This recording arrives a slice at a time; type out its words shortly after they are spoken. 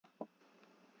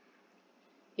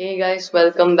Hey guys,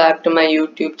 welcome back to my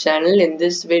YouTube channel. In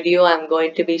this video, I'm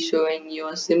going to be showing you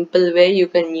a simple way you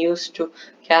can use to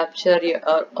capture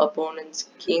your opponent's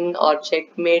king or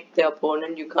checkmate the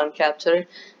opponent. You can't capture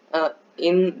it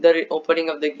in the opening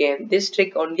of the game. This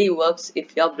trick only works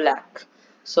if you're black.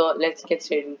 So let's get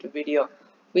straight into video.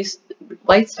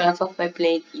 White starts off by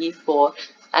playing e4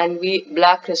 and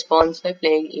black responds by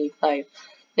playing e5.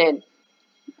 Then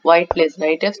white plays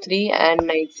knight f3 and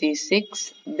knight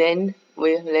c6. Then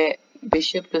we play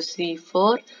bishop to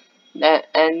c4.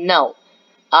 And now,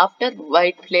 after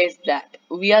white plays that,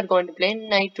 we are going to play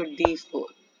knight to d4.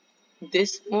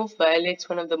 This move violates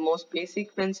one of the most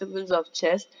basic principles of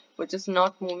chess, which is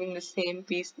not moving the same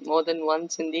piece more than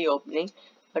once in the opening,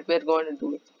 but we're going to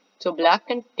do it. So black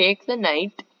can take the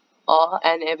knight,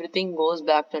 and everything goes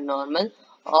back to normal,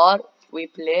 or we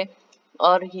play,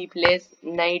 or he plays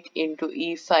knight into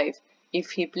e5.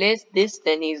 If he plays this,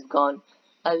 then he's gone.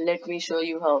 Let me show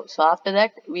you how. So after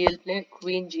that, we'll play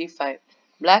queen g5.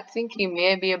 Black think he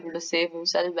may be able to save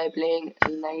himself by playing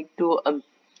knight to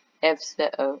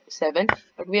f7,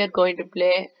 but we are going to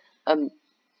play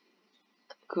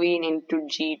queen into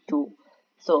g2.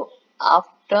 So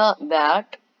after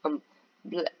that,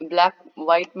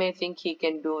 white may think he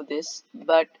can do this,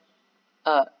 but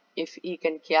if he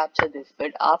can capture this,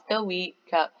 but after we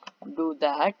do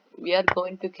that, we are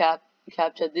going to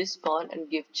capture this pawn and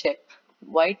give check.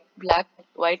 White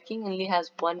king only has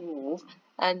one move,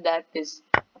 and that is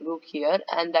rook here,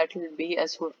 and that will be a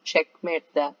sort of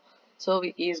checkmate there. So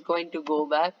he is going to go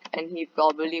back, and he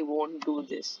probably won't do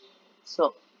this.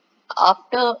 So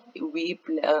after we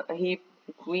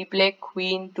play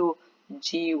queen to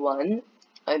g1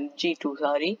 and g2,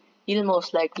 sorry, he'll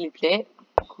most likely play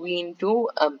queen to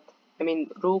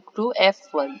rook to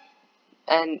f1,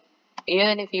 and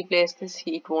even if he plays this,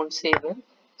 it won't save him.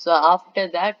 So after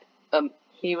that,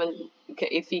 he will,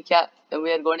 if he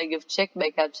we are going to give check by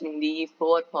capturing the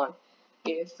e4 pawn.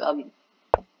 If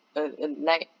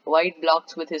white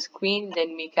blocks with his queen,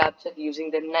 then we capture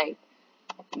using the knight.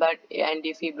 And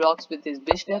if he blocks with his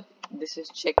bishop, this is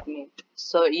checkmate.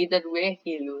 So either way,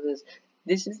 he loses.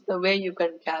 This is the way you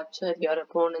can capture your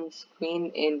opponent's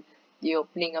queen in the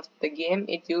opening of the game.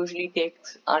 It usually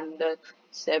takes under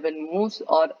 7 moves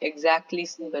or exactly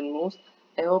 7 moves.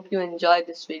 I hope you enjoyed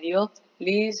this video.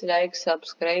 Please like,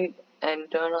 subscribe, and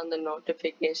turn on the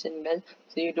notification bell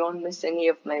so you don't miss any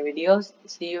of my videos.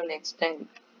 See you next time.